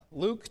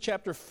Luke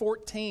chapter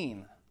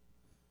 14.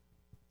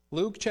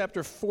 Luke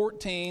chapter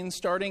 14,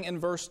 starting in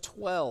verse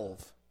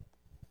 12.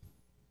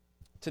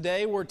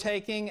 Today we're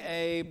taking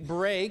a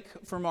break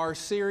from our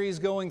series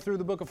going through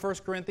the book of 1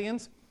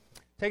 Corinthians.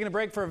 Taking a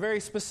break for a very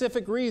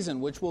specific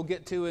reason, which we'll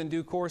get to in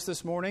due course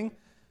this morning.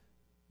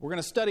 We're going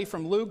to study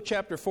from Luke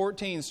chapter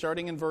 14,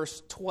 starting in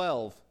verse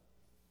 12.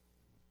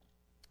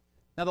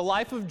 Now, the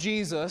life of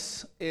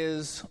Jesus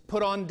is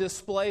put on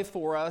display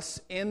for us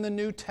in the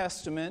New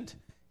Testament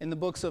in the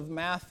books of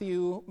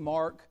Matthew,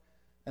 Mark,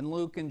 and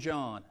Luke and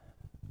John.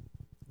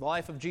 The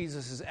life of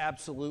Jesus is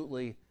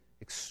absolutely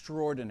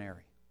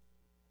extraordinary,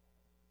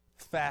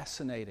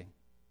 fascinating.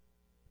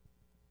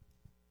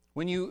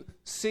 When you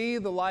see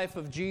the life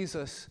of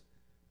Jesus,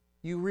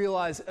 you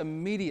realize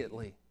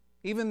immediately,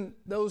 even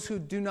those who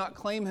do not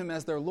claim Him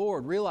as their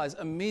Lord realize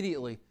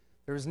immediately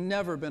there's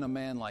never been a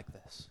man like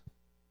this.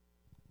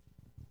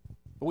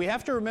 But we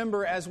have to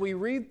remember, as we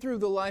read through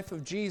the life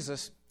of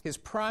Jesus, His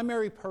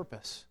primary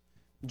purpose.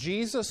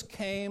 Jesus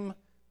came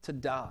to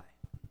die.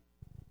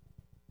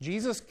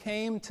 Jesus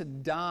came to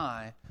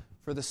die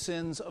for the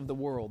sins of the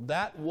world.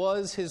 That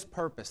was His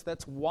purpose.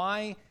 That's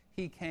why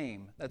He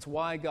came. That's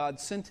why God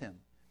sent Him.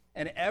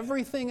 And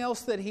everything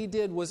else that He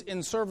did was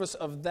in service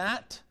of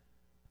that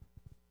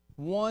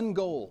one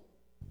goal,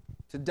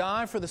 to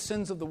die for the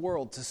sins of the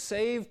world, to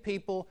save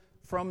people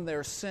from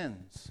their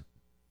sins.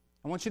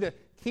 I want you to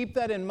keep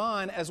that in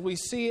mind as we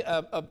see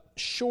a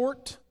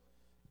short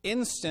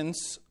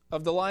instance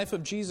of the life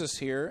of Jesus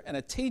here and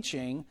a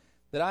teaching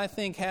that I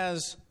think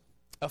has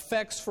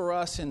effects for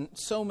us in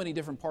so many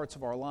different parts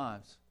of our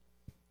lives.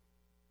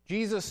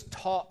 Jesus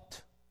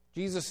taught.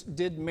 Jesus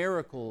did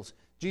miracles.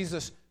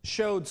 Jesus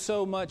showed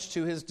so much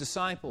to His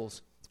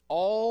disciples,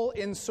 all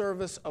in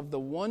service of the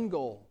one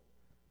goal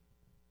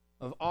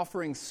of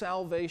offering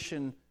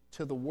salvation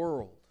to the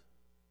world.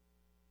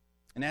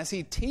 And as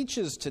He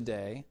teaches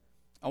today,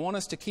 I want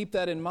us to keep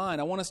that in mind.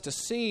 I want us to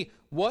see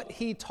what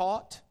He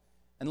taught,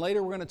 and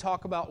later we're going to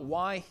talk about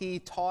why He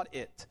taught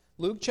it.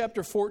 Luke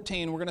chapter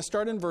 14, we're going to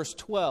start in verse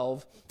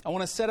 12. I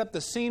want to set up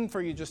the scene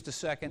for you just a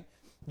second.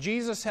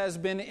 Jesus has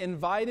been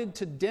invited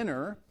to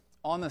dinner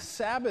on the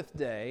Sabbath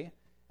day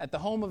at the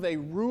home of a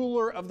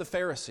ruler of the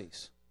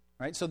Pharisees.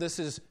 Right? So this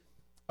is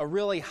a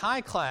really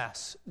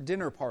high-class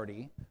dinner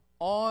party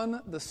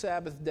on the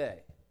Sabbath day.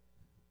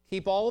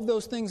 Keep all of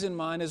those things in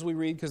mind as we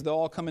read, because they'll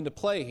all come into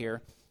play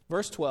here.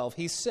 Verse 12,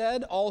 He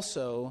said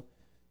also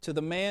to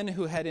the man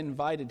who had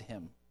invited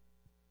Him,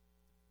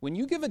 when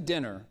you give a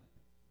dinner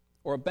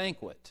or a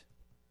banquet,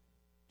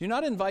 do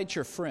not invite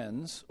your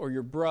friends or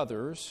your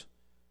brothers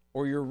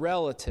or your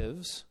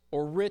relatives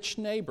or rich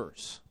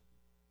neighbors,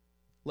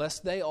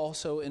 lest they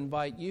also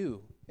invite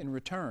you in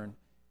return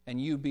and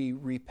you be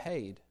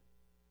repaid.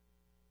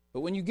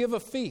 But when you give a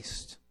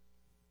feast,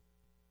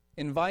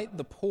 invite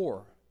the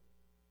poor,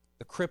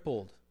 the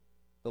crippled,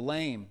 the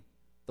lame,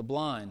 the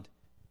blind,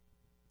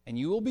 and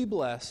you will be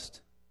blessed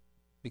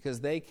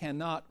because they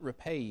cannot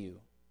repay you,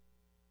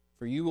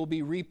 for you will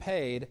be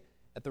repaid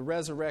at the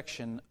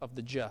resurrection of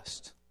the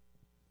just.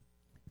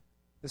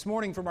 This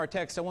morning from our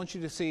text, I want you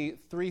to see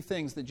three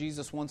things that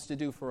Jesus wants to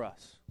do for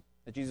us,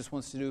 that Jesus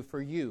wants to do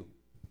for you.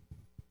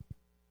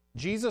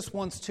 Jesus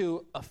wants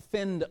to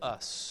offend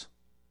us.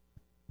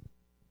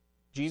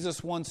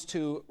 Jesus wants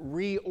to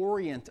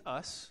reorient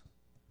us.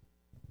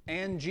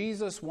 And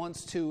Jesus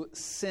wants to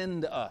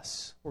send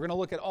us. We're going to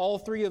look at all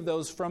three of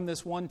those from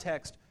this one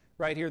text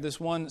right here, this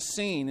one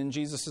scene in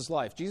Jesus'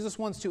 life. Jesus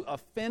wants to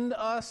offend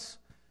us,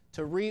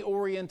 to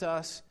reorient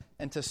us,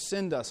 and to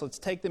send us. Let's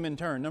take them in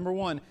turn. Number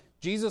one,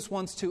 Jesus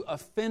wants to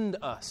offend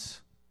us.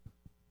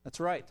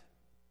 That's right.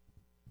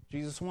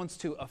 Jesus wants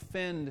to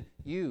offend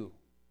you.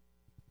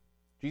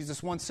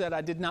 Jesus once said,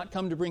 I did not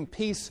come to bring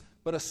peace,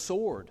 but a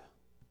sword.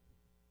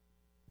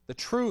 The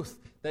truth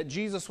that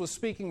Jesus was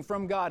speaking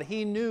from God,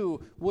 He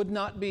knew would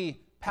not be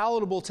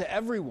palatable to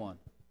everyone.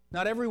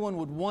 Not everyone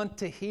would want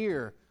to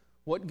hear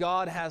what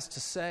God has to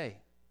say.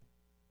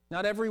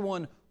 Not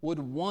everyone would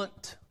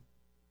want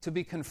to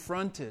be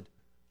confronted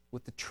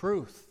with the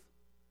truth,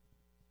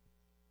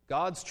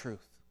 God's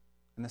truth.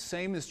 And the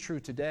same is true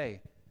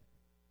today.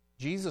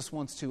 Jesus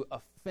wants to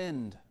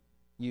offend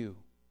you.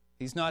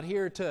 He's not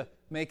here to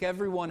make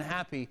everyone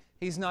happy.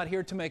 He's not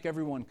here to make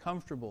everyone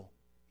comfortable.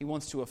 He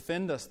wants to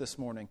offend us this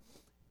morning.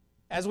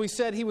 As we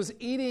said, He was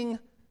eating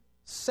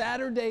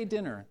Saturday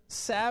dinner,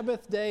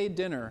 Sabbath day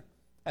dinner,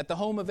 at the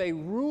home of a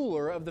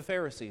ruler of the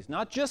Pharisees.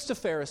 Not just a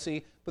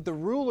Pharisee, but the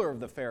ruler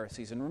of the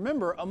Pharisees. And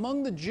remember,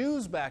 among the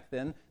Jews back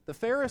then, the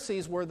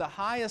Pharisees were the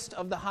highest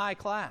of the high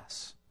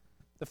class.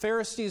 The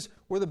Pharisees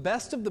were the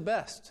best of the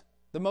best,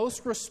 the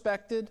most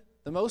respected,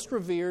 the most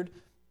revered,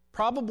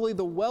 probably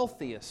the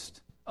wealthiest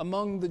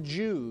among the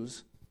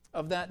Jews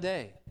of that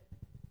day.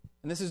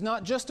 And this is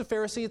not just a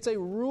Pharisee, it's a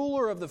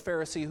ruler of the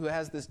Pharisee who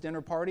has this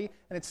dinner party,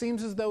 and it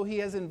seems as though he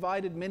has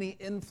invited many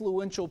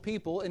influential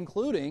people,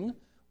 including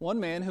one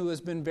man who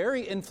has been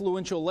very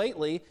influential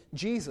lately,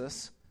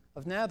 Jesus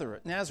of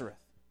Nazareth.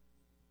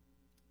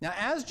 Now,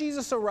 as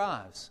Jesus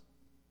arrives,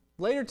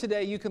 later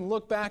today you can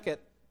look back at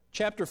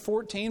chapter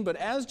 14, but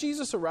as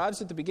Jesus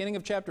arrives at the beginning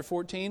of chapter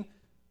 14,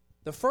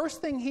 the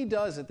first thing he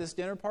does at this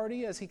dinner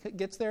party as he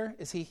gets there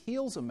is he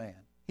heals a man.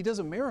 He does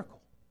a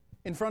miracle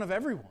in front of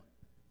everyone.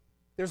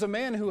 There's a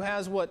man who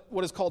has what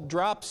is called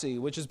dropsy,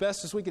 which as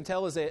best as we can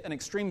tell is an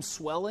extreme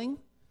swelling.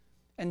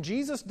 And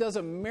Jesus does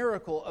a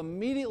miracle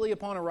immediately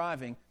upon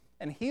arriving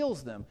and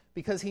heals them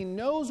because he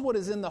knows what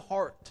is in the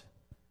heart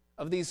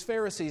of these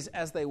Pharisees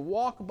as they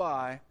walk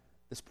by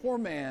this poor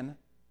man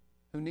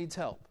who needs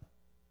help.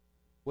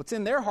 What's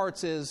in their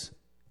hearts is,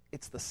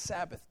 it's the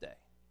Sabbath day.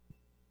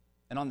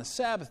 And on the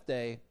Sabbath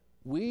day,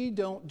 we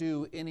don't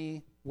do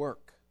any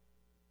work.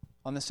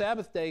 On the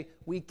Sabbath day,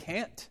 we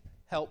can't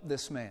help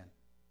this man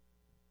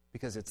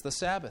because it's the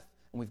Sabbath,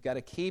 and we've got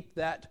to keep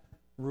that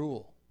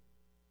rule.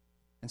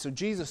 And so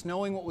Jesus,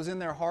 knowing what was in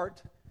their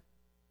heart,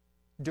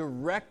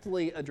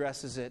 directly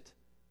addresses it,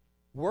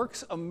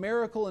 works a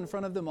miracle in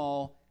front of them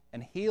all,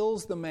 and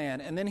heals the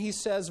man. And then he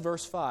says,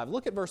 verse 5.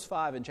 Look at verse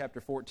 5 in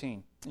chapter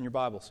 14 in your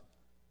Bibles.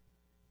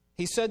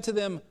 He said to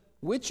them,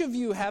 "Which of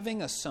you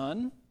having a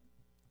son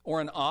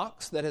or an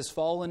ox that has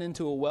fallen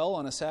into a well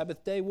on a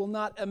Sabbath day will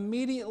not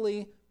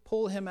immediately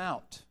pull him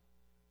out?"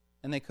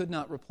 And they could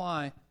not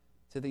reply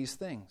to these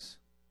things.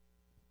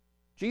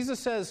 Jesus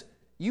says,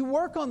 you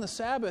work on the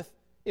Sabbath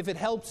if it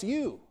helps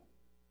you.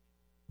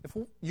 If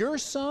your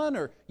son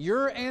or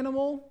your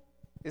animal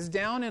is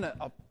down in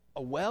a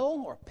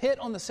well or pit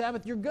on the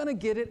Sabbath, you're going to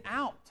get it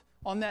out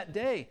on that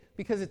day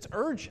because it's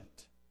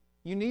urgent.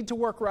 You need to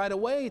work right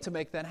away to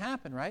make that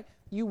happen, right?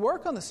 You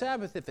work on the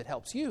Sabbath if it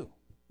helps you.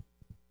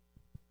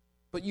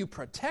 But you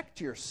protect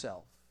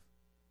yourself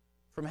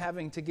from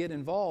having to get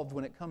involved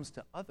when it comes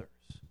to others.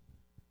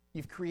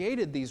 You've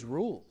created these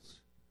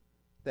rules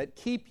that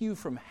keep you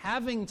from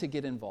having to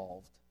get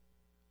involved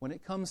when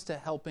it comes to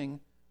helping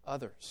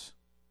others.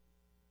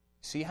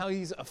 See how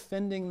he's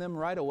offending them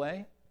right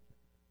away?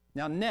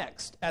 Now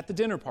next, at the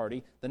dinner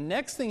party, the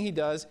next thing he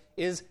does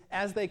is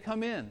as they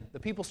come in, the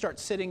people start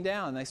sitting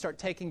down and they start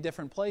taking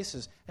different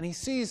places. And he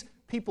sees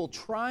people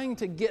trying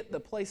to get the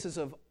places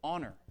of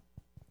honor.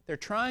 They're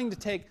trying to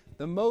take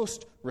the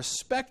most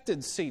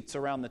respected seats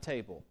around the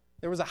table.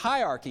 There was a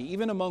hierarchy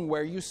even among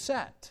where you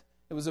sat.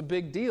 It was a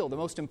big deal. The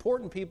most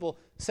important people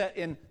sat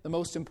in the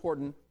most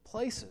important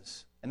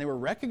places. And they were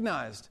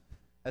recognized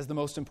as the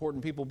most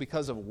important people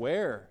because of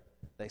where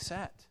they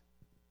sat.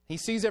 He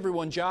sees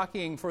everyone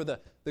jockeying for the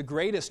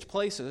greatest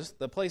places,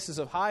 the places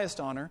of highest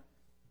honor.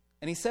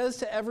 And he says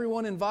to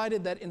everyone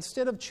invited that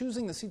instead of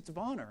choosing the seats of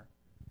honor,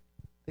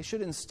 they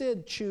should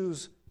instead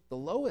choose the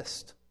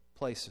lowest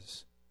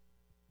places.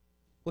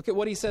 Look at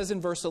what he says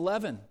in verse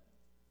 11.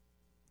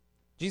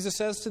 Jesus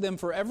says to them,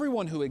 "For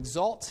everyone who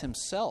exalts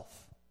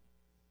himself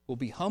will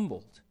be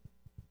humbled,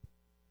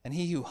 and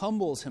he who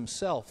humbles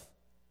himself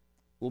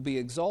will be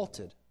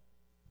exalted."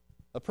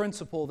 A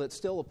principle that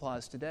still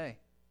applies today.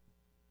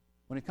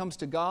 When it comes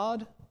to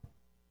God,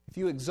 if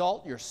you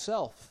exalt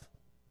yourself,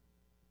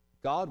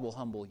 God will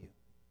humble you.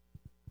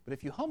 But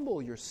if you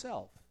humble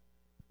yourself,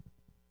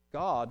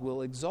 God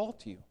will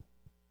exalt you.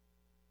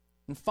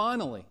 And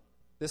finally,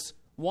 this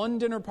one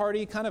dinner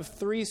party, kind of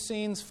three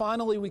scenes,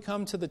 finally we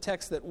come to the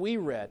text that we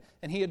read,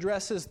 and he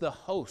addresses the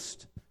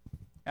host.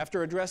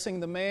 After addressing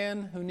the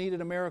man who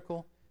needed a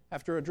miracle,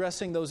 after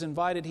addressing those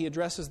invited, he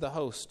addresses the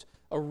host,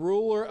 a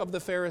ruler of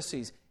the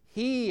Pharisees.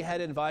 He had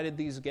invited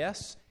these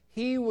guests.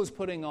 He was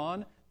putting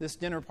on this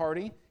dinner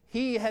party.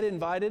 He had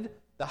invited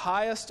the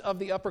highest of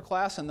the upper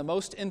class and the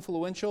most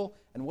influential.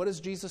 And what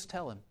does Jesus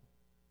tell him?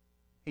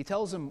 He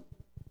tells him,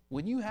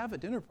 when you have a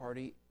dinner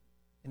party,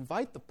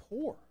 invite the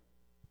poor.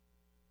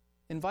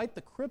 Invite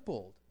the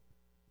crippled,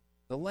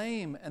 the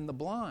lame, and the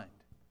blind.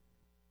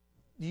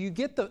 Do you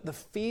get the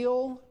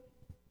feel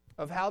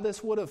of how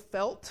this would have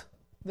felt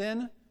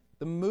then?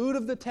 The mood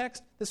of the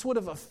text? This would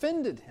have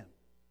offended him.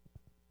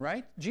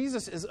 Right?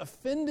 Jesus is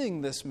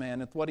offending this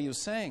man with what he was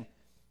saying.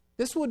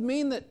 This would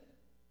mean that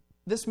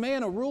this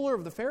man, a ruler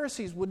of the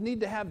Pharisees, would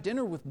need to have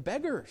dinner with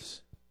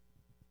beggars,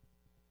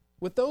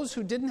 with those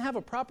who didn't have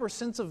a proper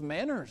sense of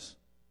manners,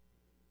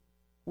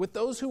 with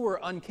those who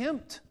were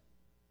unkempt,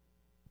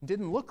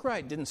 didn't look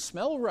right, didn't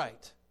smell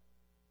right.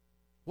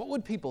 What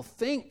would people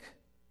think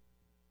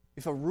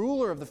if a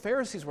ruler of the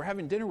Pharisees were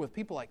having dinner with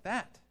people like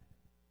that?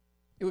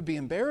 It would be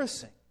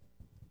embarrassing.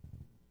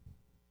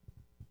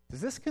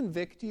 Does this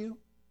convict you?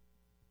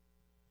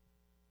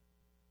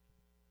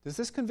 Does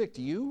this convict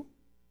you?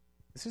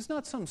 This is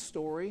not some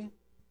story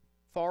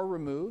far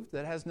removed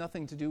that has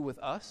nothing to do with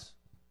us.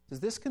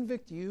 Does this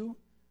convict you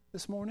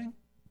this morning?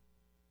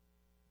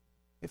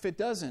 If it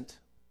doesn't,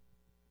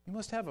 you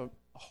must have a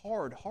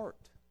hard heart.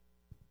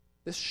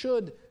 This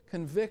should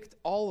convict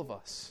all of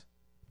us.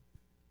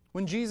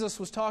 When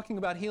Jesus was talking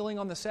about healing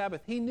on the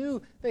Sabbath, he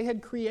knew they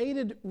had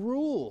created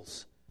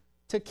rules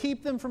to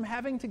keep them from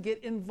having to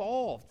get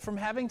involved, from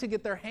having to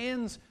get their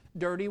hands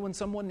dirty when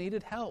someone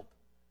needed help.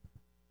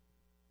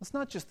 It's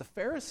not just the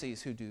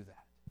Pharisees who do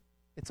that.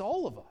 It's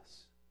all of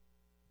us.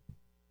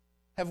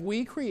 Have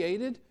we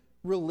created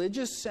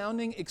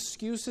religious-sounding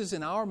excuses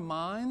in our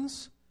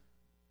minds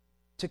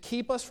to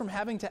keep us from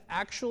having to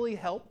actually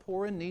help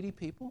poor and needy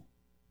people?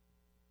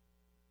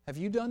 Have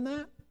you done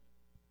that?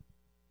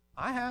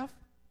 I have.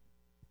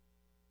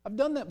 I've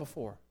done that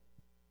before.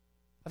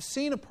 I've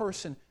seen a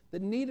person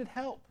that needed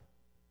help.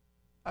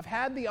 I've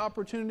had the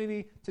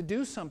opportunity to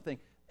do something,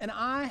 and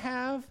I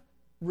have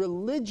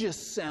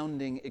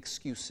religious-sounding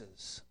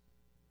excuses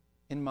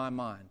in my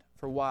mind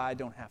for why I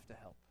don't have to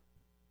help.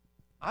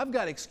 I've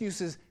got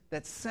excuses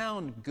that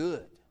sound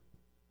good,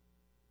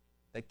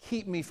 that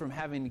keep me from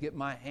having to get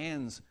my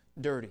hands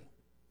dirty.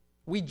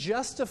 We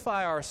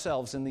justify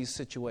ourselves in these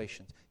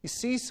situations. You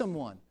see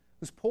someone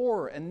who's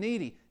poor and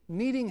needy,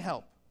 needing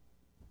help,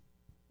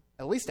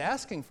 at least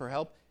asking for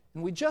help,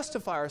 and we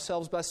justify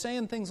ourselves by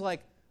saying things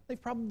like,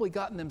 they've probably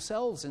gotten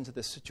themselves into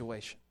this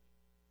situation.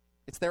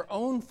 It's their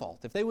own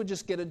fault. If they would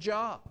just get a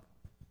job.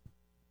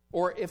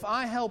 Or if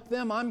I help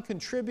them, I'm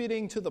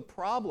contributing to the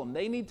problem.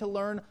 They need to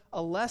learn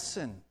a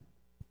lesson.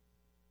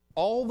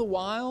 All the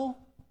while,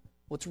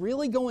 what's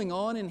really going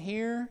on in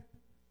here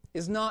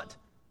is not,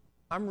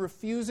 I'm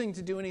refusing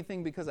to do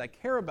anything because I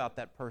care about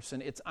that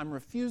person. It's, I'm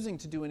refusing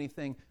to do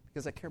anything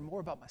because I care more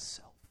about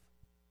myself.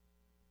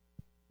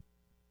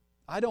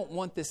 I don't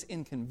want this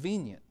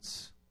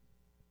inconvenience.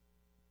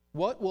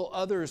 What will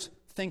others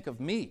think of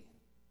me?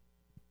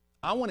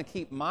 I want to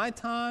keep my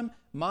time,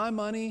 my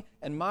money,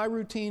 and my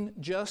routine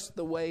just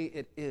the way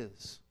it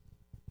is.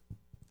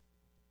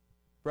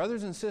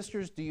 Brothers and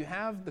sisters, do you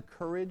have the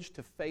courage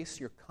to face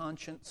your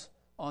conscience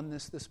on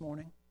this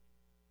morning?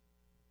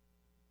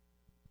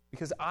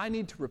 Because I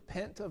need to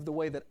repent of the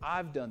way that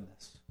I've done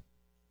this.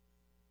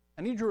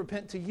 I need to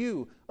repent to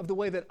you of the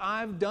way that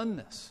I've done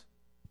this,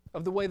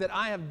 of the way that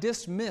I have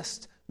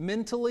dismissed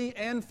mentally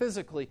and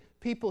physically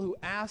people who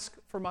ask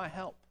for my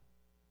help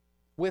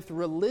with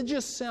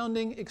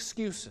religious-sounding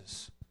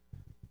excuses,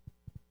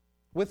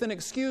 with an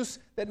excuse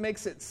that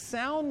makes it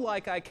sound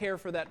like I care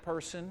for that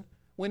person,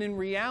 when in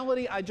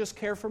reality I just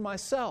care for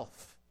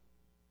myself.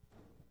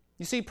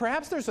 You see,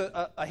 perhaps there's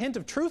a hint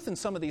of truth in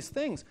some of these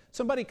things.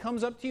 Somebody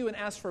comes up to you and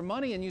asks for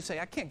money, and you say,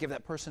 I can't give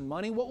that person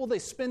money. What will they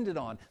spend it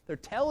on? They're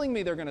telling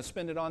me they're going to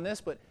spend it on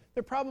this, but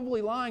they're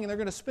probably lying and they're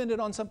going to spend it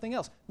on something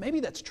else. Maybe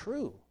that's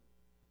true.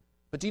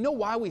 But do you know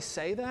why we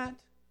say that?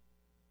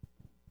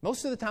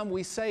 Most of the time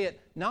we say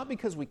it not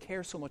because we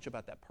care so much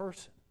about that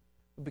person,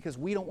 but because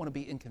we don't want to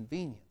be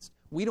inconvenienced.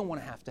 We don't want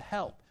to have to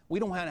help. We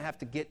don't want to have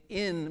to get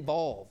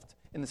involved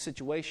in the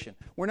situation.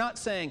 We're not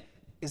saying,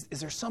 is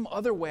there some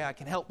other way I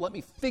can help? Let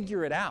me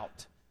figure it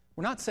out.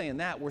 We're not saying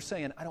that. We're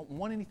saying, I don't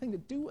want anything to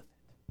do with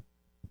it.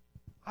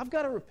 I've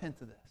got to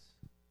repent of this.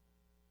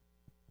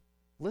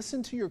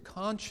 Listen to your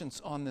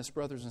conscience on this,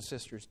 brothers and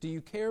sisters. Do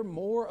you care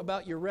more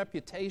about your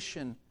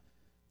reputation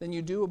than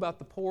you do about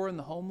the poor and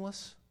the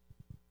homeless?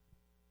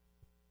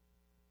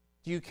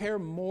 Do you care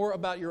more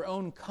about your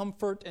own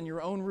comfort and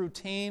your own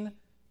routine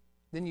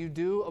than you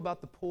do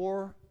about the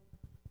poor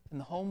and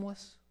the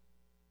homeless?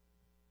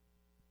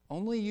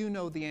 Only you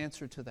know the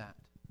answer to that.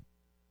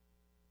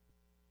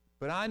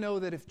 But I know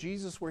that if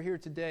Jesus were here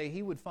today,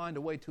 He would find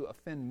a way to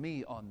offend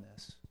me on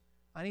this.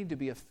 I need to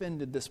be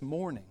offended this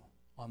morning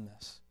on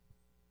this.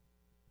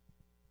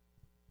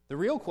 The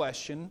real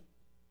question,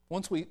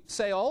 once we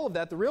say all of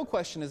that, the real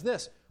question is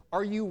this: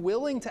 are you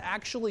willing to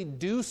actually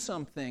do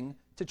something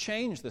to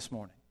change this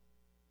morning?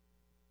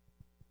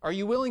 Are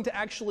you willing to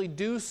actually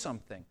do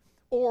something?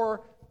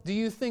 Or do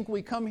you think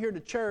we come here to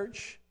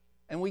church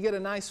and we get a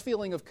nice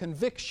feeling of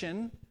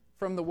conviction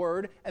from the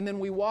Word, and then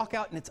we walk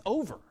out and it's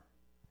over?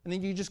 And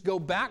then you just go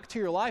back to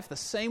your life the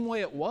same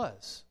way it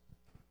was?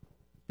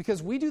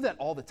 Because we do that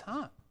all the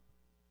time.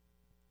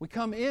 We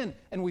come in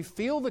and we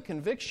feel the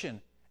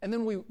conviction, and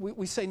then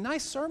we say,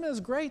 nice sermon, is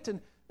great, and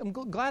I'm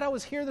glad I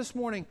was here this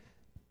morning.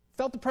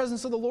 Felt the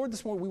presence of the Lord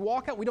this morning. We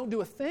walk out, we don't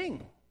do a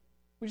thing.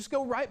 We just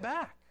go right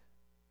back.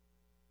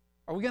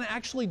 Are we going to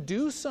actually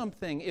do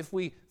something if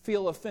we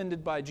feel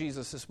offended by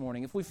Jesus this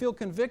morning? If we feel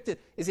convicted,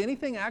 is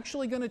anything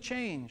actually going to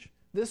change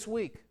this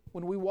week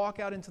when we walk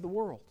out into the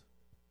world?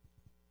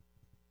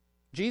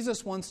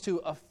 Jesus wants to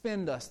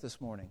offend us this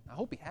morning. I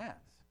hope He has.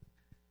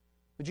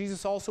 But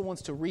Jesus also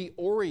wants to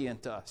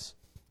reorient us.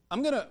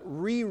 I'm going to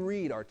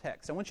reread our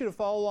text. I want you to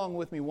follow along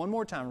with me one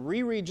more time.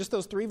 Reread just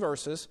those 3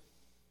 verses.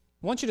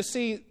 I want you to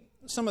see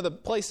some of the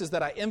places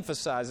that I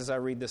emphasize as I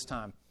read this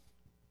time.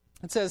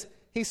 It says,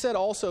 He said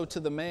also to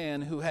the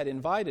man who had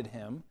invited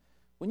him,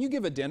 when you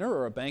give a dinner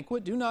or a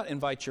banquet, do not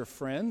invite your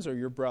friends or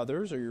your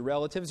brothers or your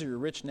relatives or your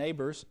rich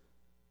neighbors,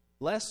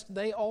 lest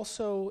they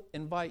also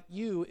invite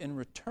you in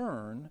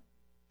return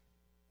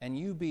and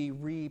you be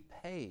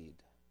repaid.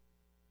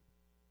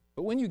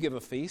 But when you give a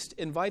feast,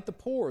 invite the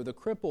poor, the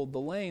crippled, the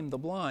lame, the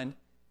blind,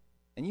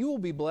 and you will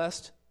be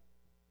blessed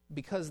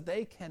because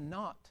they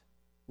cannot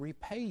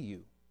repay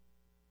you.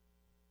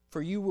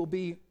 For you will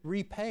be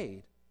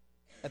repaid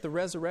at the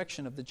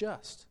resurrection of the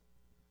just.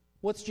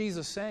 What's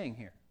Jesus saying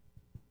here?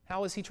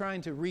 How is He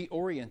trying to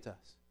reorient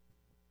us?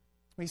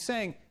 He's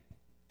saying,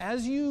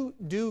 as you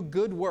do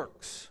good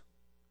works,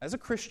 as a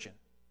Christian,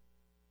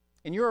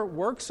 in your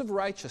works of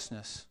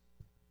righteousness,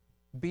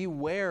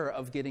 beware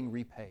of getting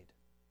repaid.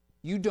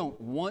 You don't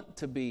want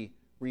to be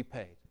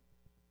repaid.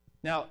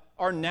 Now,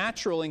 our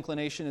natural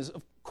inclination is,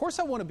 of course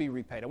I want to be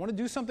repaid. I want to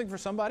do something for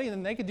somebody, and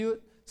then they could do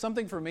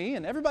something for me,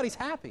 and everybody's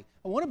happy.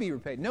 I want to be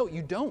repaid. No,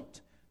 you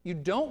don't. You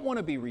don't want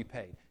to be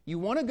repaid. You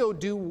want to go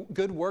do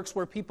good works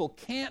where people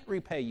can't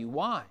repay you.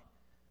 Why?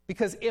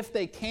 Because if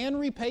they can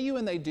repay you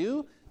and they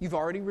do, you've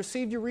already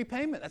received your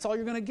repayment. That's all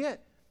you're going to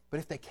get. But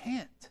if they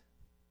can't,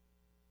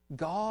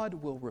 God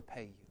will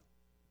repay you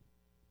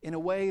in a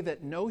way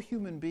that no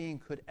human being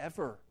could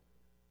ever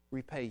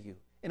repay you,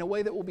 in a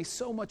way that will be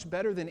so much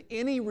better than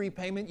any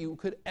repayment you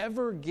could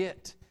ever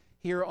get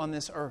here on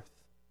this earth.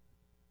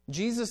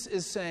 Jesus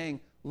is saying,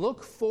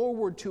 look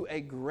forward to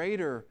a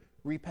greater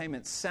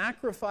repayment.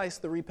 Sacrifice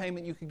the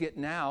repayment you could get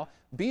now.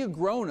 Be a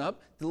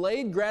grown-up,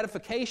 delayed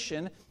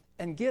gratification,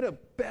 and get a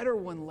better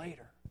one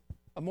later,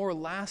 a more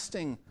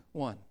lasting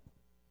one.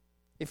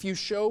 If you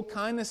show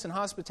kindness and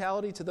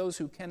hospitality to those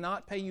who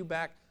cannot pay you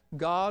back,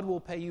 God will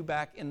pay you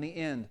back in the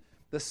end.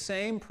 The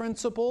same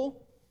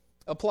principle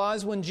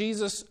applies when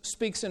Jesus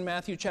speaks in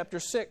Matthew chapter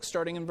 6,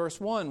 starting in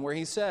verse 1, where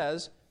he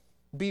says,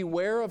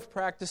 beware of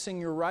practicing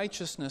your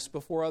righteousness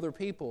before other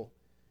people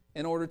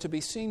in order to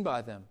be seen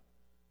by them,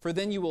 for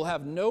then you will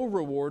have no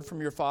reward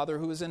from your Father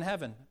who is in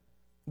heaven.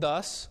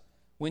 Thus,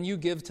 when you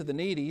give to the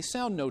needy,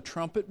 sound no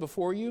trumpet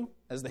before you,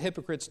 as the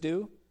hypocrites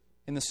do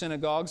in the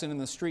synagogues and in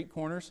the street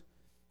corners,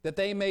 that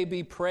they may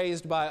be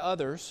praised by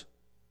others.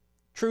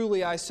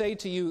 Truly, I say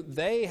to you,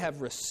 they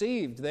have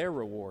received their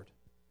reward.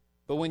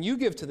 But when you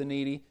give to the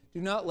needy,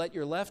 do not let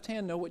your left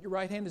hand know what your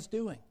right hand is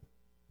doing,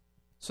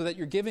 so that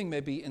your giving may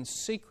be in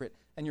secret,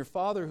 and your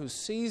Father who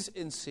sees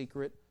in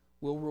secret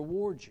will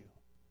reward you.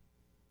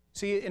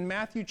 See, in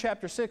Matthew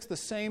chapter 6, the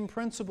same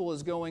principle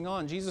is going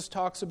on. Jesus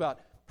talks about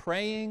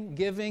praying,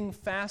 giving,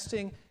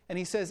 fasting, and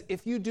he says,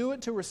 if you do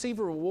it to receive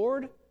a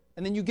reward,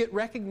 and then you get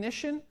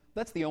recognition,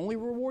 that's the only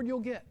reward you'll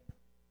get.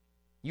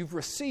 You've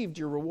received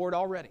your reward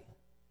already.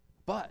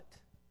 But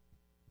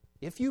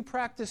if you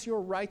practice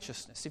your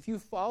righteousness, if you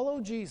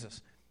follow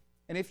Jesus,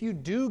 and if you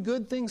do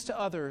good things to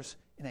others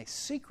in a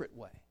secret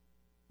way,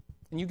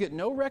 and you get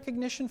no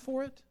recognition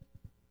for it,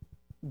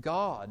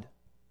 God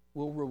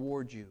will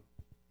reward you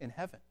in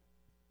heaven,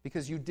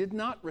 because you did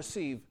not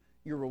receive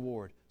your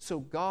reward. So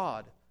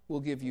God will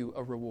give you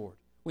a reward.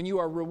 When you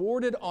are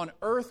rewarded on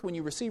earth, when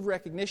you receive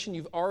recognition,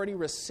 you've already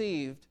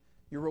received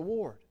your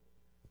reward.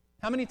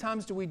 How many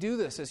times do we do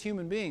this as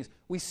human beings?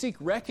 We seek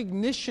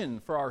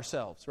recognition for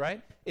ourselves,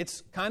 right?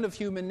 It's kind of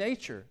human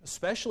nature,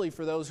 especially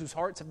for those whose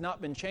hearts have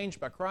not been changed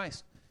by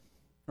Christ,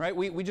 right?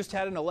 We just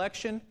had an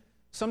election.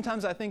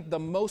 Sometimes I think the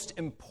most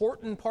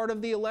important part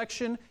of the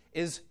election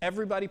is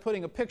everybody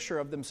putting a picture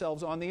of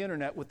themselves on the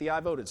internet with the I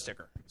voted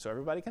sticker, so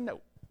everybody can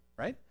know,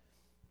 right?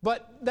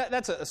 But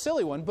that's a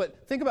silly one,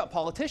 but think about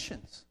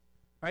politicians,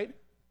 right?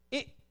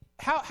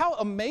 How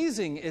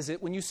amazing is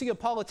it when you see a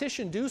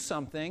politician do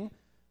something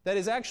that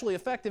is actually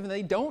effective and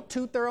they don't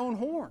toot their own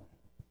horn,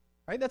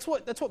 right? That's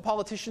what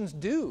politicians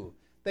do.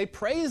 They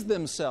praise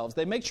themselves.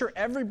 They make sure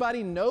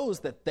everybody knows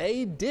that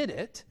they did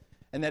it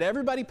and that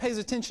everybody pays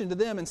attention to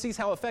them and sees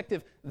how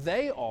effective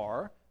they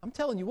are. I'm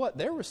telling you what,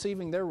 they're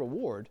receiving their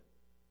reward,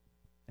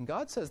 and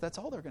God says that's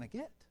all they're going to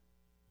get.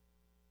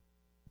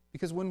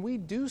 Because when we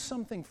do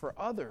something for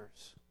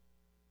others,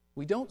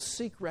 we don't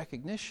seek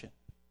recognition.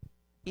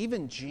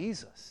 Even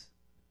Jesus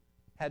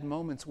had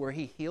moments where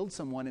he healed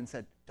someone and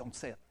said, don't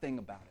say a thing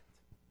about it.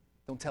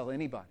 Don't tell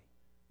anybody.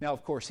 Now,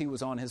 of course, he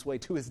was on his way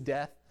to his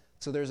death,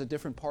 so there's a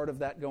different part of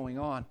that going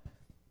on.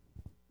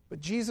 But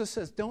Jesus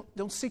says,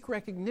 don't seek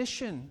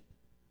recognition.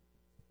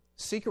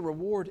 Seek a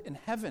reward in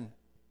heaven.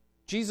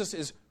 Jesus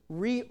is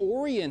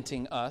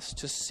reorienting us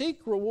to seek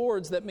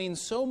rewards that mean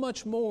so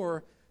much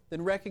more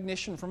than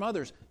recognition from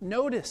others.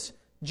 Notice,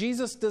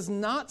 Jesus does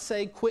not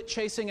say quit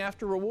chasing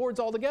after rewards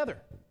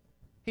altogether.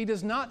 He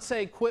does not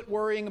say quit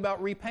worrying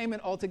about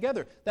repayment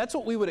altogether. That's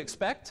what we would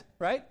expect,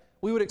 right?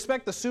 We would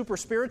expect the super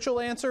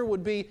spiritual answer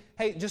would be,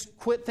 hey, just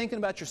quit thinking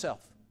about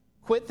yourself.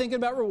 Quit thinking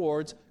about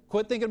rewards.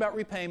 Quit thinking about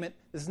repayment.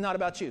 This is not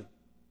about you,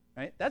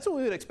 right? That's what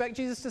we would expect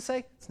Jesus to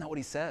say. It's not what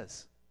he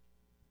says.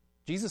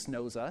 Jesus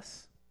knows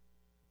us.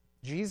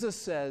 Jesus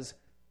says,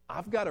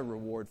 I've got a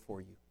reward for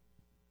you.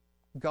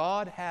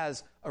 God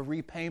has a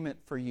repayment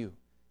for you.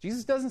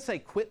 Jesus doesn't say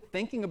quit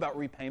thinking about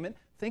repayment.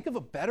 Think of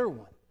a better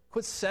one.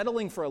 Quit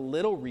settling for a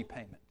little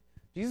repayment.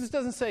 Jesus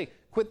doesn't say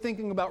quit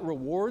thinking about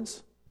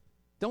rewards.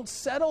 Don't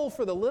settle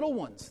for the little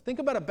ones. Think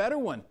about a better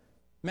one.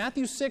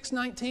 Matthew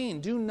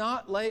 6:19, do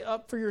not lay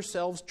up for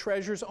yourselves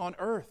treasures on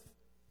earth,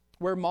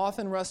 where moth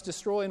and rust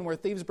destroy and where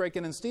thieves break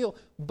in and steal,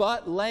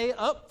 but lay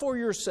up for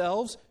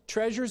yourselves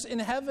treasures in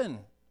heaven,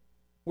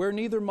 where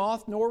neither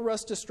moth nor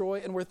rust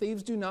destroy and where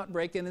thieves do not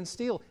break in and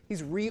steal.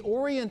 He's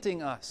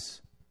reorienting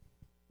us.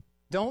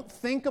 Don't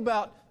think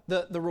about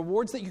the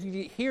rewards that you can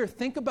get here.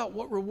 Think about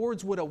what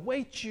rewards would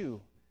await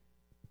you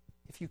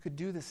if you could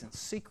do this in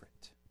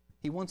secret.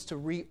 He wants to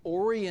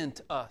reorient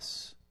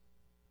us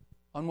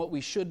on what we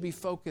should be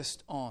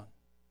focused on.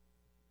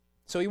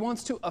 So he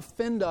wants to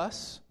offend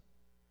us.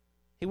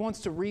 He wants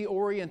to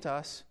reorient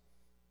us.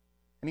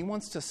 And he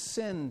wants to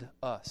send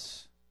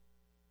us.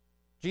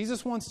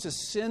 Jesus wants to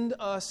send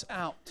us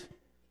out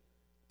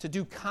to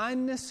do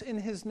kindness in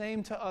His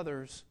name to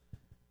others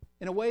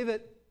in a way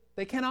that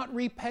they cannot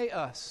repay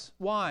us.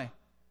 Why?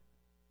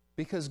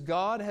 Because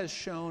God has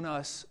shown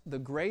us the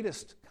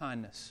greatest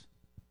kindness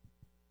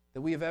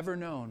that we have ever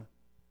known,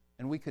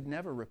 and we could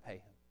never repay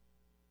Him.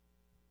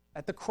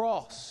 At the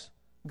cross,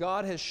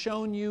 God has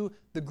shown you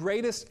the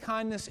greatest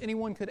kindness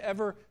anyone could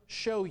ever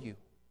show you.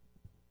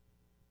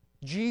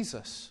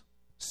 Jesus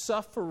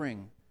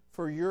suffering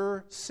for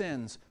your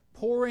sins,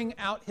 pouring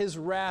out His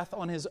wrath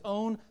on His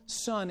own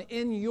Son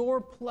in your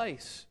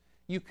place,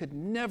 you could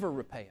never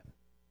repay Him.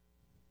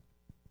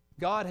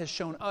 God has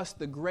shown us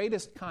the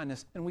greatest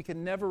kindness, and we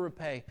can never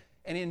repay.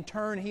 And in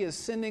turn, He is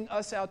sending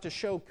us out to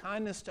show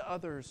kindness to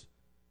others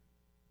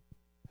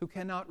who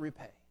cannot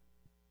repay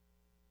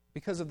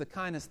because of the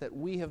kindness that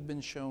we have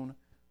been shown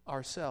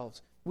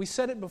ourselves. We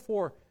said it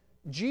before,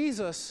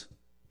 Jesus,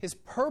 His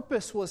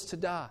purpose was to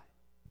die.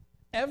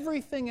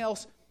 Everything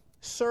else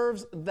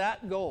serves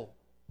that goal,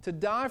 to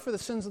die for the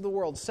sins of the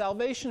world,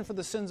 salvation for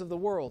the sins of the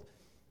world.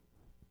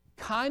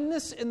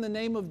 Kindness in the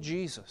name of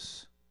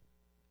Jesus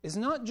is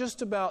not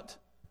just about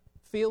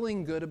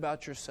feeling good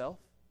about yourself.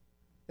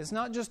 It's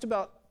not just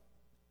about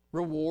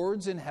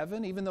rewards in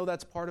heaven, even though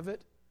that's part of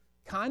it.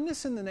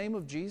 Kindness in the name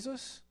of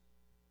Jesus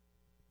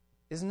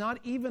is not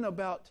even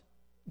about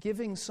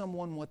giving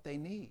someone what they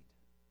need.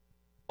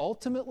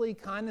 Ultimately,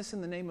 kindness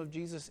in the name of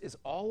Jesus is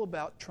all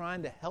about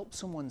trying to help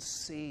someone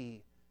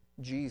see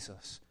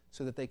Jesus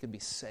so that they can be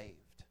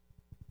saved.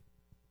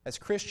 As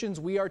Christians,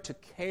 we are to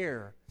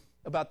care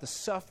about the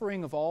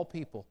suffering of all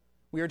people.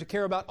 We are to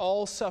care about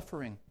all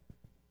suffering.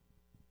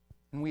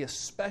 And we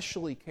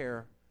especially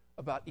care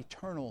about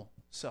eternal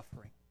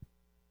suffering,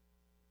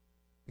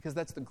 because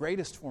that's the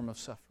greatest form of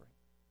suffering.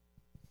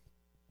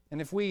 And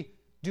if we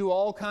do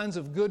all kinds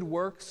of good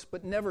works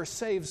but never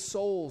save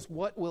souls,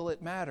 what will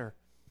it matter?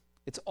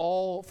 It's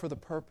all for the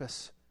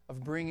purpose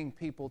of bringing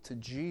people to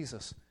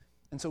Jesus.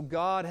 And so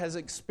God has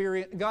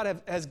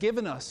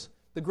given us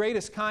the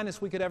greatest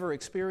kindness we could ever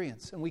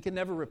experience, and we can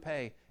never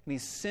repay. And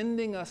He's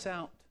sending us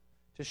out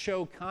to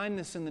show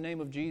kindness in the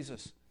name of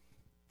Jesus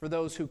for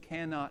those who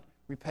cannot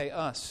repay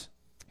us.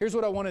 Here's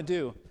what I want to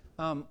do.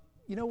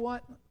 You know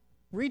what?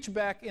 Reach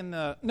back in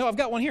the... No, I've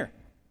got one here.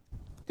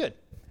 Good.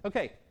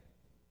 Okay.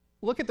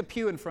 Look at the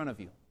pew in front of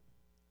you.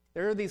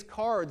 There are these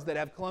cards that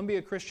have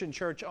Columbia Christian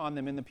Church on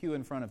them in the pew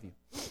in front of you.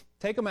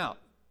 Take them out.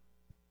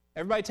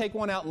 Everybody take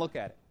one out and look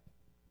at it.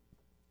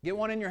 Get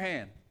one in your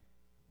hand.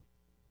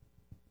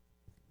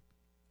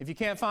 If you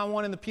can't find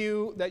one in the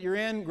pew that you're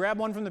in, grab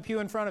one from the pew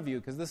in front of you,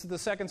 because this is the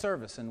second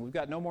service, and we've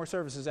got no more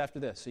services after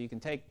this, so you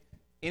can take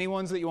any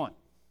ones that you want.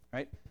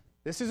 Right?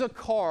 This is a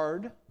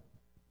card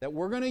that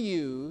we're going to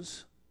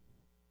use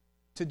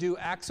to do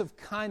acts of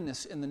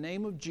kindness in the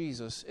name of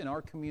Jesus in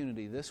our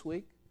community this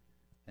week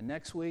and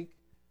next week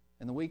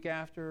and the week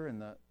after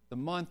and the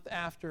month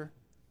after.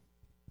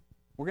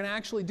 We're going to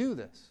actually do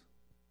this.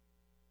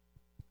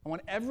 I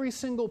want every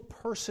single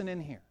person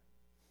in here,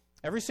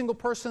 every single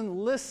person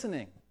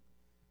listening.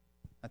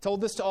 I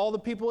told this to all the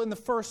people in the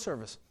first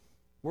service.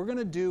 We're going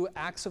to do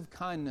acts of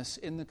kindness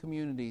in the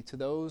community to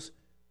those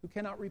who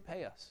cannot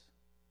repay us.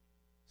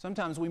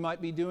 Sometimes we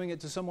might be doing it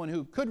to someone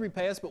who could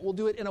repay us, but we'll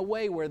do it in a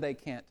way where they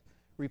can't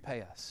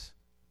repay us.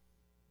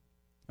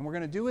 And we're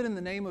going to do it in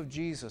the name of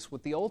Jesus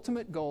with the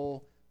ultimate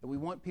goal that we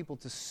want people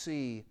to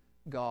see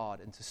God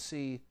and to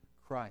see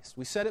Christ.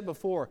 We said it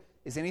before.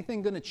 Is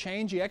anything going to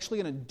change? Are you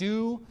actually going to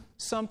do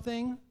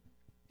something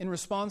in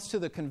response to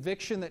the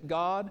conviction that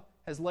God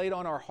has laid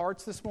on our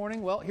hearts this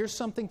morning? Well, here's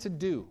something to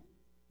do.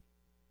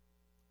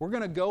 We're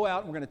going to go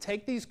out and we're going to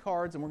take these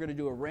cards and we're going to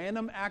do a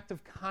random act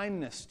of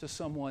kindness to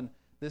someone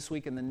this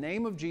week in the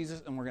name of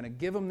Jesus, and we're going to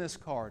give them this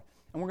card.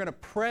 And we're going to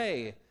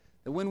pray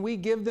that when we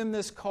give them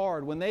this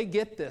card, when they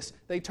get this,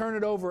 they turn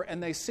it over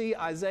and they see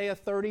Isaiah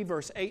 30,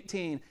 verse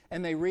 18,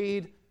 and they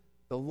read,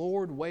 "The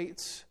Lord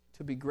waits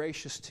to be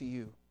gracious to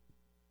you,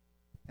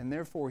 and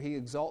therefore He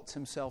exalts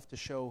Himself to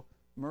show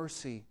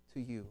mercy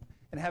to you."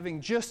 And having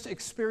just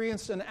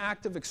experienced an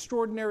act of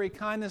extraordinary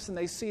kindness, and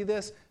they see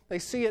this, they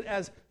see it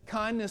as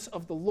kindness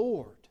of the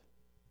Lord.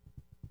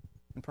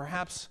 And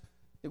perhaps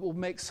it will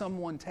make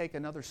someone take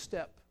another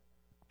step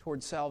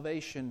towards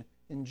salvation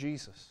in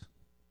Jesus.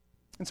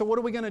 And so what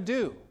are we going to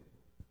do?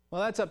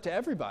 Well, that's up to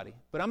everybody,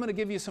 but I'm going to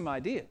give you some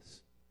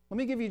ideas. Let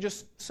me give you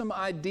just some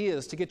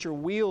ideas to get your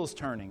wheels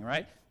turning,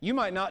 right? You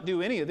might not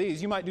do any of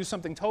these. You might do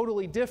something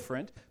totally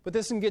different, but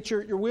this can get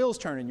your wheels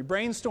turning, your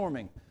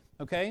brainstorming,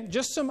 okay?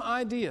 Just some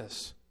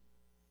ideas.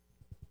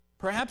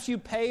 Perhaps you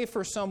pay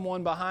for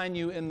someone behind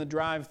you in the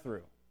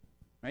drive-thru,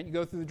 right? You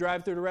go through the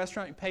drive-thru to a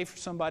restaurant, you pay for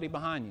somebody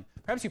behind you.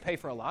 Perhaps you pay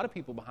for a lot of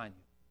people behind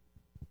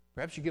you.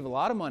 Perhaps you give a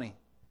lot of money,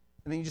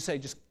 and then you just say,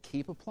 just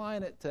keep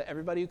applying it to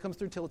everybody who comes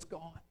through till it's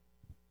gone,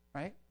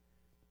 right?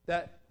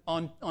 That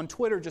on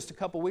Twitter just a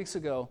couple weeks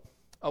ago,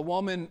 a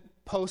woman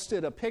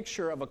posted a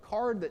picture of a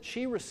card that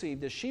she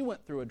received as she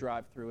went through a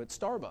drive-thru at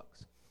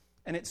Starbucks.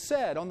 And it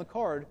said on the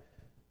card,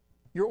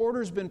 "Your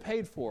order's been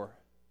paid for.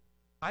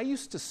 I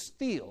used to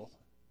steal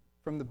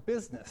from the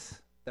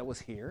business that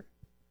was here,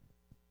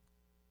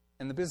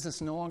 and the business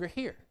is no longer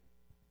here.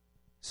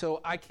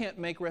 So I can't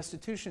make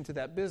restitution to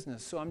that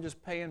business, so I'm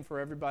just paying for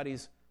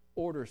everybody's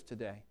orders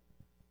today.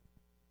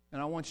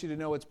 And I want you to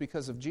know it's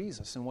because of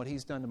Jesus and what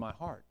He's done to my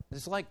heart.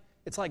 It's like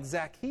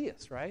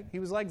Zacchaeus, right? He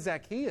was like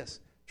Zacchaeus,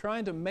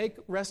 trying to make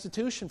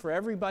restitution for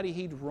everybody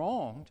he'd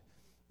wronged,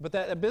 but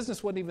that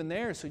business wasn't even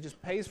there, so he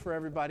just pays for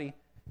everybody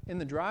in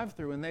the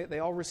drive-thru, and they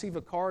all receive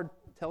a card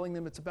telling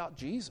them it's about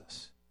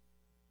Jesus.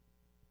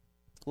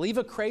 Leave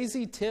a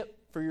crazy tip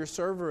for your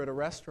server at a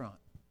restaurant.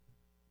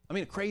 I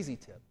mean, a crazy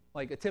tip.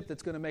 Like a tip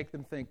that's going to make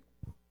them think,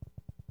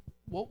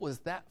 what was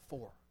that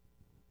for?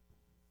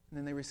 And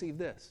then they receive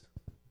this.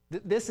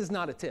 This is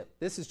not a tip.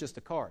 This is just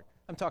a card.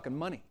 I'm talking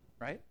money,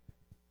 right?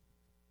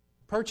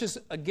 Purchase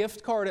a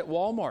gift card at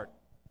Walmart,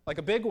 like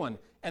a big one,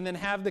 and then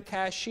have the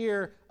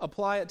cashier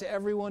apply it to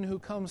everyone who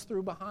comes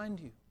through behind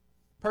you.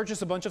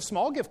 Purchase a bunch of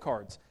small gift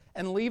cards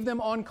and leave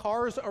them on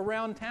cars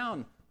around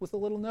town with a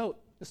little note,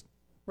 just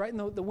right in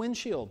the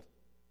windshield.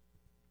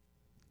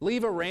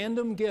 Leave a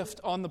random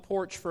gift on the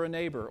porch for a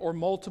neighbor or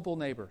multiple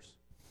neighbors.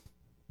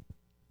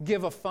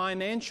 Give a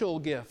financial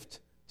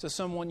gift to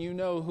someone you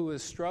know who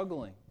is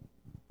struggling,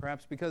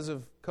 perhaps because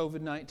of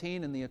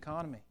COVID-19 and the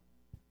economy.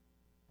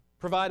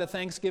 Provide a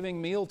Thanksgiving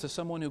meal to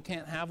someone who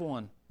can't have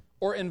one,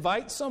 or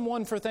invite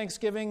someone for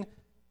Thanksgiving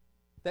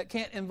that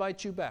can't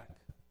invite you back.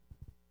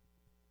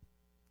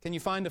 Can you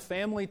find a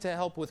family to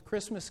help with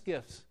Christmas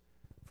gifts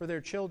for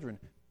their children?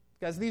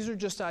 Guys, these are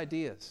just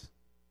ideas.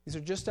 These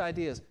are just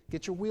ideas.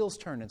 Get your wheels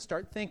turning.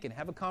 Start thinking.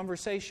 Have a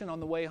conversation on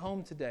the way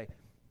home today.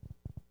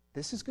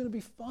 This is going to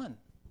be fun.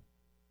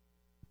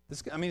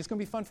 It's going to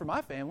be fun for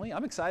my family.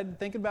 I'm excited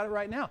thinking about it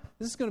right now.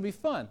 This is going to be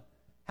fun.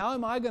 How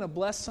am I going to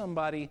bless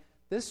somebody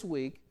this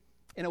week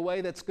in a way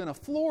that's going to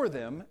floor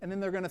them, and then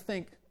they're going to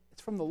think,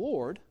 it's from the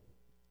Lord,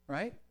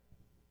 right?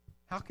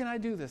 How can I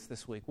do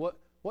this week?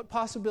 What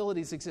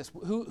possibilities exist?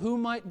 Who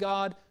might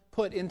God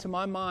put into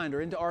my mind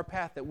or into our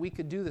path that we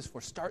could do this for?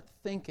 Start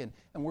thinking,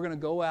 and we're going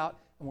to go out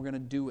and we're going to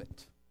do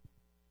it.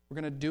 We're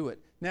going to do it.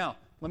 Now,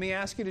 let me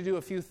ask you to do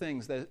a few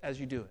things as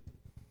you do it.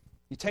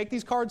 You take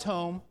these cards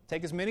home,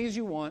 take as many as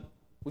you want.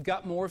 We've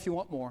got more if you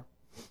want more.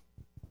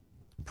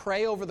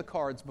 Pray over the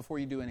cards before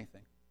you do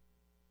anything.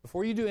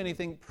 Before you do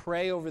anything,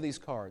 pray over these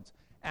cards.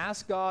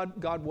 Ask God,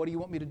 what do you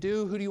want me to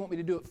do? Who do you want me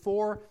to do it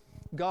for?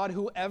 God,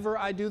 whoever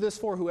I do this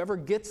for, whoever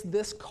gets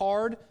this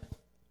card,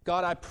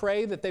 God, I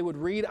pray that they would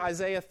read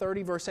Isaiah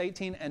 30, verse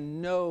 18,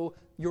 and know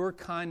your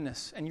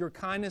kindness, and your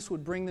kindness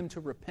would bring them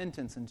to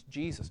repentance and to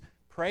Jesus.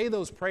 Pray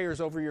those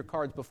prayers over your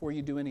cards before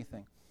you do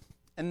anything.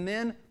 And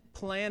then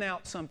plan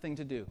out something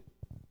to do.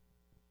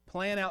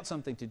 Plan out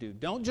something to do.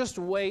 Don't just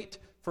wait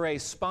for a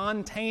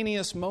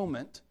spontaneous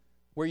moment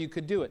where you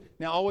could do it.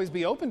 Now, always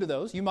be open to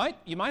those. You might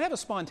have a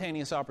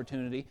spontaneous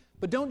opportunity,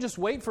 but don't just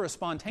wait for a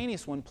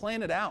spontaneous one.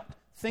 Plan it out.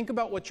 Think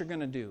about what you're going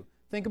to do.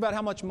 Think about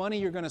how much money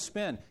you're going to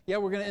spend. Yeah,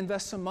 we're going to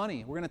invest some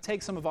money. We're going to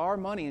take some of our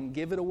money and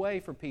give it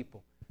away for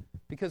people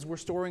because we're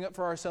storing up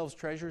for ourselves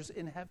treasures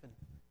in heaven,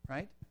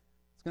 right?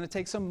 It's going to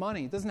take some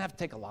money. It doesn't have to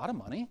take a lot of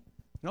money. You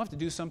don't have to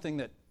do something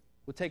that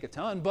would take a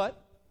ton,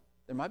 but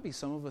there might be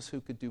some of us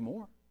who could do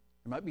more.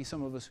 There might be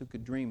some of us who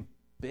could dream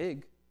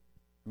big.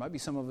 There might be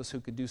some of us who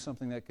could do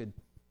something that could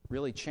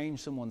really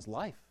change someone's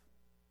life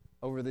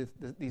over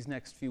these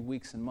next few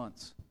weeks and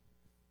months.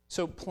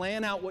 So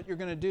plan out what you're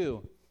going to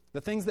do. The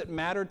things that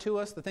matter to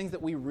us, the things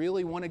that we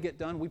really want to get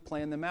done, we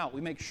plan them out.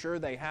 We make sure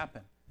they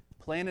happen.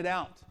 Plan it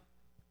out.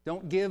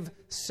 Don't give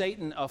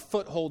Satan a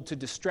foothold to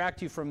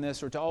distract you from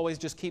this or to always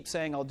just keep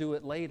saying, I'll do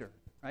it later.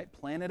 Right?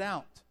 Plan it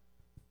out.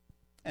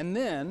 And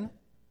then,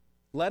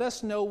 let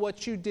us know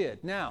what you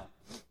did. Now,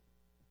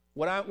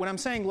 when I'm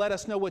saying let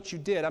us know what you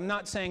did, I'm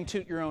not saying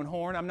toot your own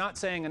horn. I'm not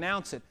saying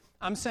announce it.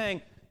 I'm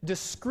saying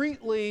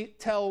discreetly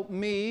tell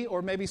me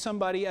or maybe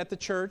somebody at the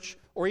church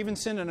or even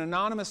send an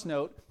anonymous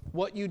note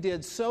what you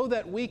did so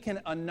that we can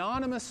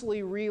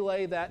anonymously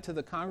relay that to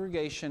the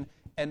congregation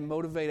and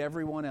motivate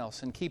everyone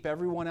else and keep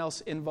everyone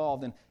else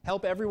involved and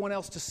help everyone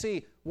else to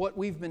see what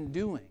we've been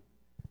doing.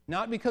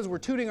 Not because we're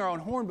tooting our own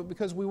horn, but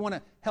because we want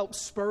to help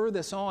spur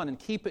this on and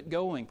keep it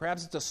going.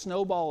 Perhaps it's a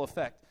snowball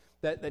effect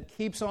that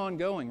keeps on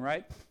going,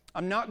 right?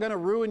 I'm not going to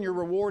ruin your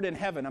reward in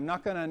heaven. I'm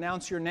not going to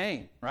announce your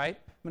name, right?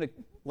 I'm going to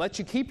let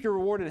you keep your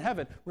reward in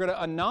heaven. We're going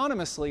to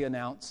anonymously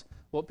announce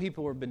what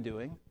people have been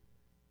doing.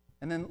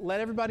 And then let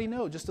everybody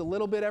know just a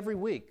little bit every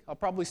week. I'll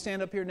probably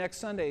stand up here next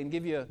Sunday and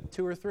give you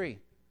 2 or 3.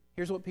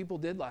 Here's what people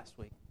did last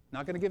week.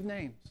 Not going to give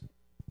names.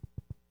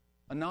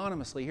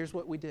 Anonymously, here's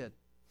what we did.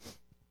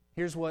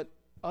 Here's what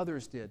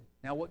others did.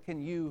 Now what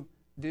can you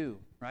do,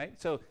 right?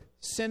 So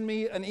send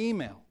me an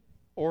email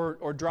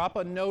or drop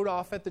a note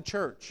off at the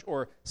church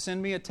or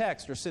send me a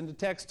text or send a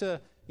text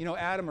to,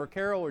 Adam or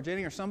Carol or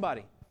Jenny or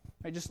somebody.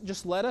 Right?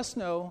 Just let us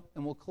know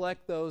and we'll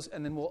collect those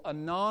and then we'll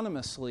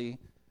anonymously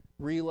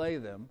relay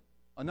them.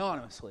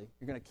 Anonymously.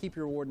 You're going to keep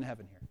your reward in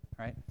heaven here,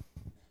 right?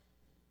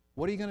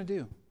 What are you going to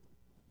do?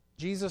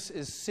 Jesus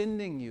is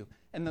sending you.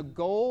 And the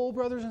goal,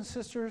 brothers and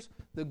sisters,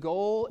 the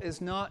goal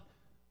is not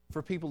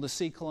for people to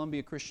see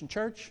Columbia Christian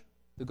Church.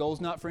 The goal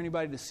is not for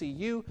anybody to see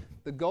you.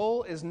 The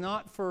goal is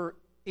not for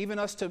even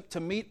us to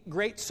meet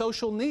great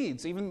social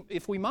needs, even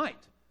if we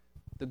might.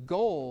 The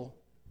goal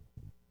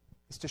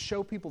is to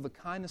show people the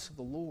kindness of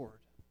the Lord,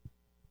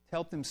 to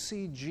help them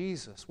see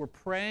Jesus. We're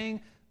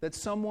praying that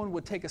someone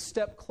would take a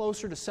step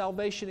closer to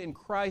salvation in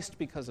Christ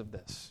because of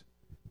this.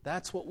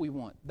 That's what we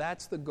want.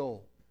 That's the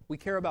goal. We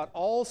care about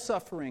all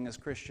suffering as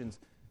Christians,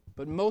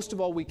 but most of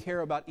all, we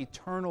care about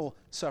eternal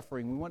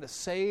suffering. We want to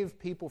save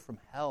people from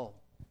hell.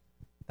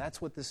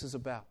 That's what this is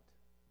about.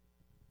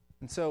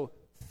 And so,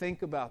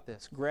 think about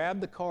this. Grab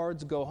the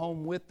cards, go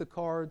home with the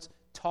cards,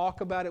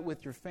 talk about it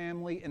with your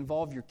family,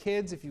 involve your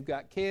kids if you've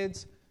got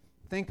kids.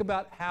 Think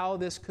about how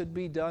this could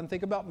be done.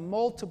 Think about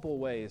multiple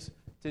ways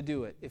to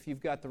do it if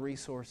you've got the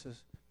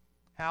resources.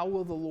 How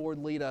will the Lord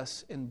lead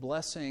us in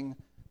blessing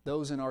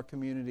those in our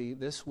community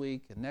this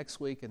week and next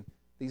week and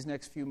these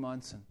next few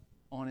months and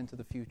on into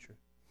the future?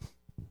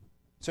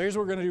 So here's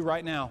what we're going to do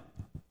right now.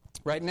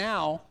 Right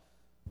now,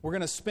 we're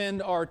going to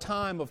spend our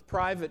time of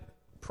private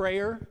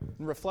prayer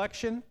and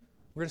reflection.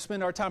 We're going to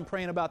spend our time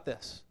praying about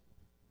this.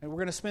 And we're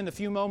going to spend a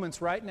few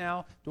moments right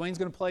now. Dwayne's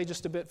going to play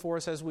just a bit for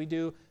us as we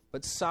do.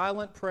 But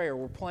silent prayer.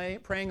 We're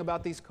praying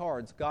about these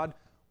cards. God,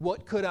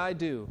 what could I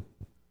do?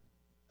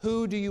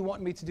 Who do you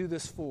want me to do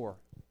this for?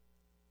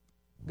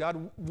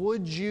 God,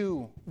 would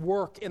you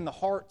work in the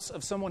hearts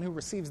of someone who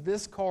receives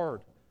this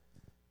card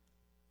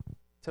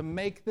to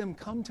make them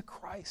come to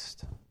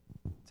Christ,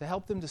 to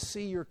help them to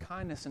see your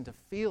kindness and to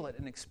feel it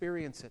and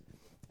experience it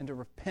and to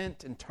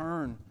repent and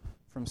turn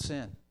from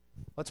sin?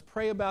 Let's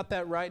pray about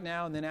that right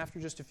now, and then after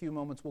just a few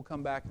moments, we'll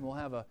come back and we'll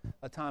have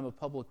a time of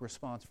public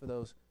response for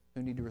those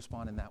who need to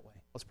respond in that way.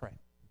 Let's pray.